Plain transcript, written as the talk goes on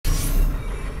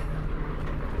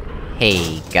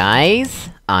Hey guys,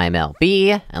 I'm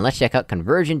LB, and let's check out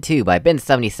Conversion 2 by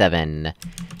Ben77.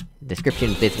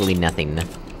 Description, basically nothing.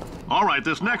 Alright,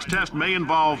 this next test may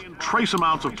involve trace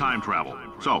amounts of time travel.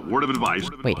 So, word of advice.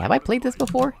 Wait, have I played this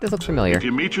before? This looks familiar. If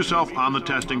you meet yourself on the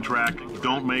testing track,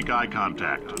 don't make eye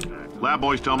contact. Lab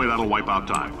boys tell me that'll wipe out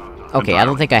time. Okay, I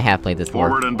don't think I have played this before.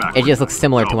 Forward and backward. It just looks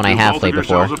similar to when I have played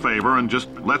before. Do both of yourselves a favor and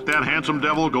just let that handsome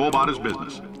devil go about his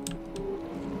business.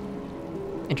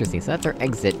 Interesting, so that's our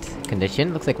exit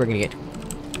condition. Looks like we're gonna get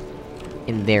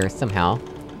in there somehow.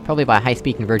 Probably by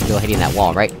high-speed conversion hitting that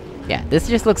wall, right? Yeah, this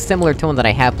just looks similar to one that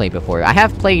I have played before. I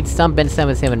have played some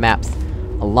Ben77 maps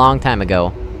a long time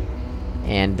ago.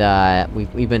 And,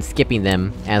 we've been skipping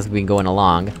them as we've been going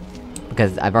along.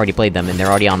 Because I've already played them, and they're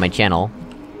already on my channel.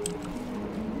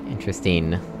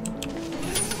 Interesting.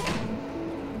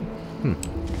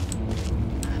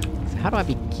 So how do I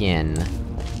begin?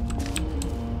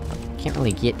 Can't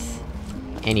really get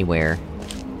anywhere.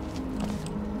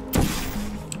 Well,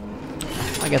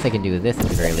 I guess I can do this at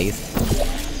the very least.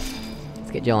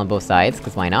 Let's get gel on both sides,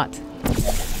 cause why not?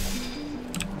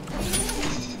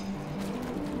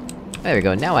 There we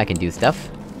go, now I can do stuff.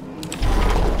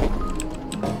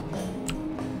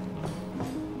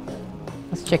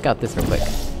 Let's check out this real quick.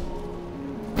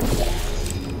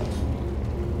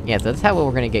 Yeah, so that's how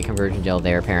we're gonna get conversion gel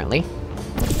there, apparently.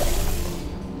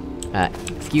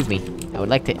 Excuse me. I would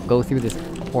like to go through this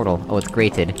portal. Oh, it's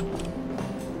grated.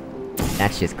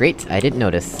 That's just great, I didn't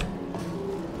notice.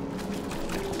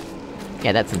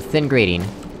 Yeah, that's some thin grating.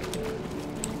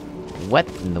 What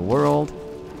in the world?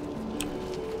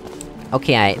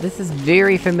 Okay, this is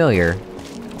very familiar.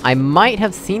 I might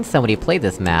have seen somebody play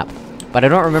this map, but I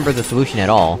don't remember the solution at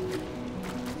all.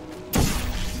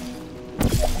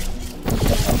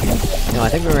 No, I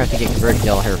think we're gonna have to get conversion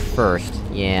gel here first.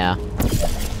 Yeah.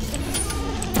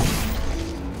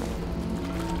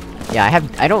 Yeah,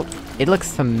 I don't... It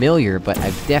looks familiar, but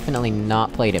I've definitely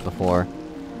not played it before.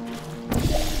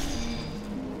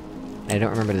 I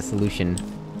don't remember the solution.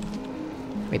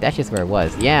 Wait, that's just where it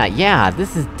was. Yeah,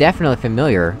 this is definitely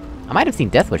familiar. I might have seen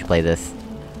Deathwish play this.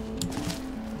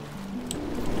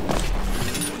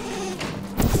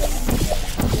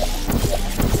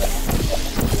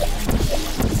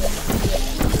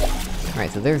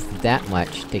 Alright, so there's that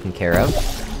much taken care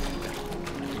of.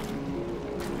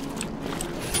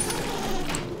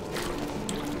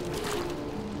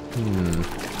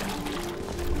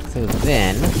 So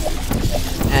then...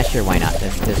 sure, why not?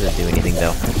 This doesn't do anything,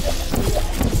 though.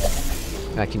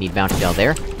 We actually need bounce gel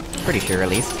there. Pretty sure, at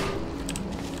least.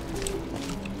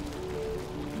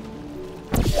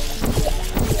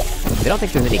 I don't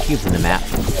think there's any cubes in the map.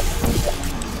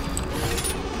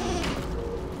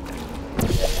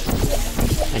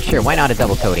 And sure, why not a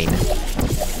double coating?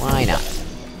 Why not?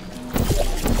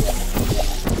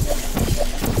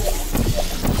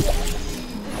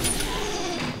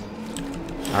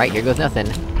 Alright, here goes nothing.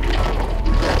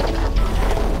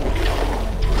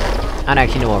 I don't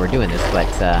actually know why we're doing this, but,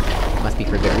 it must be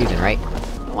for a good reason, right?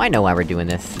 Oh, I know why we're doing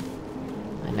this.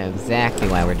 I know exactly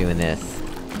why we're doing this.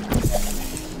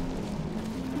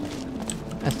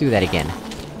 Let's do that again.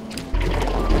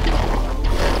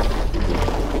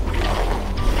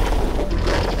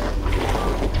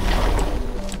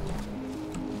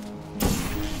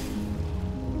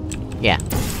 Yeah.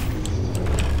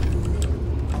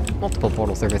 Multiple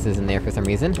portal surfaces in there for some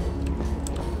reason.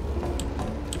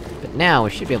 But now we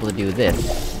should be able to do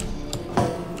this.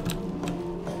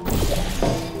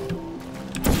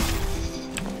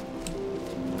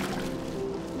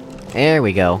 There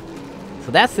we go.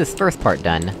 So that's this first part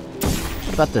done.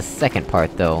 What about the second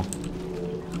part, though?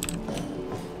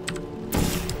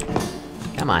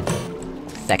 Come on.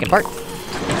 Second part?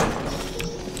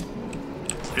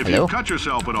 If Hello? you cut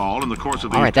yourself at all in the course of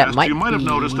these Alright, tests, you might have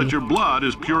noticed that your blood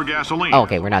is pure gasoline. Oh,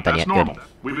 okay, we're not done That's yet, normal. good.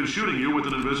 We've been shooting you with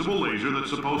an invisible laser that's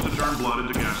supposed to turn blood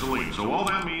into gasoline, so all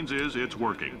that means is it's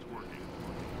working.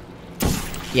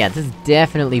 Yeah, this is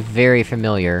definitely very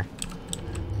familiar.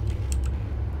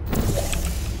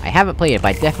 I haven't played it,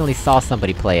 but I definitely saw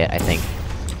somebody play it, I think.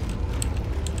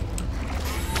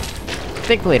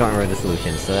 Thankfully I don't remember the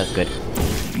solution, so that's good.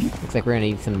 Looks like we're gonna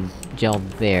need some gel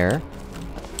there.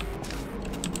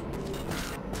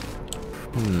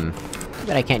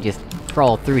 But I can't just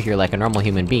crawl through here like a normal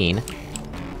human being.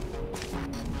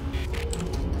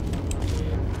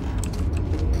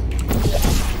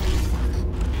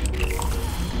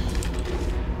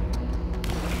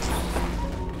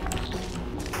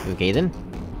 Okay then.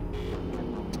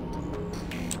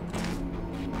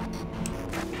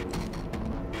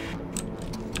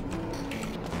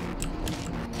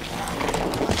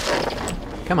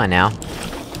 Come on now.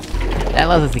 That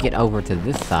allows us to get over to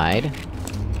this side.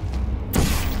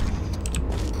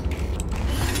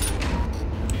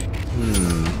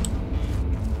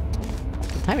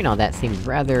 The timing on that seems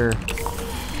rather...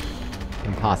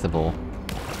 impossible.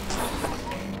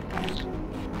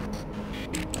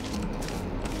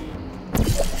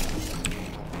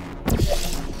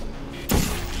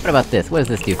 What about this? What does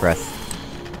this do for us?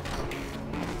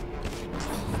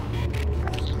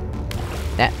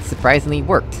 That surprisingly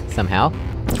worked, somehow.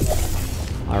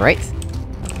 Alright.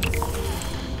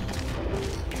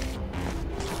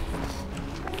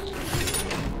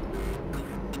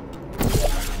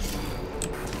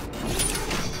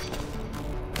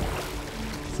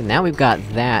 So now we've got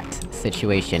that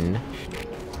situation.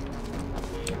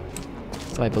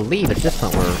 So I believe at this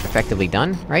point we're effectively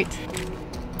done, right?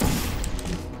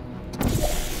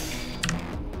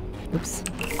 Oops.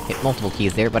 Hit multiple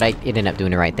keys there, but it ended up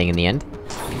doing the right thing in the end.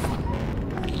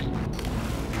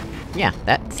 Yeah,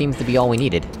 that seems to be all we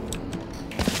needed.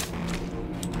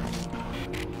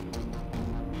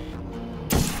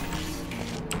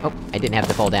 Oh, I didn't have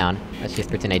to fall down. Let's just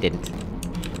pretend I didn't.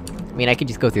 I mean, I could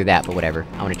just go through that, but whatever.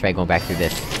 I wanna try going back through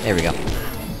this. There we go.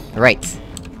 Alright.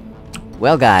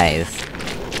 Well guys,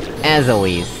 as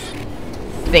always,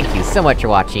 thank you so much for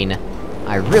watching.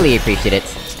 I really appreciate it,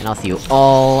 and I'll see you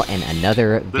all in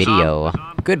another video.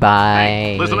 Goodbye!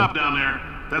 Hey, listen up down there.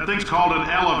 That thing's called an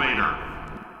elevator.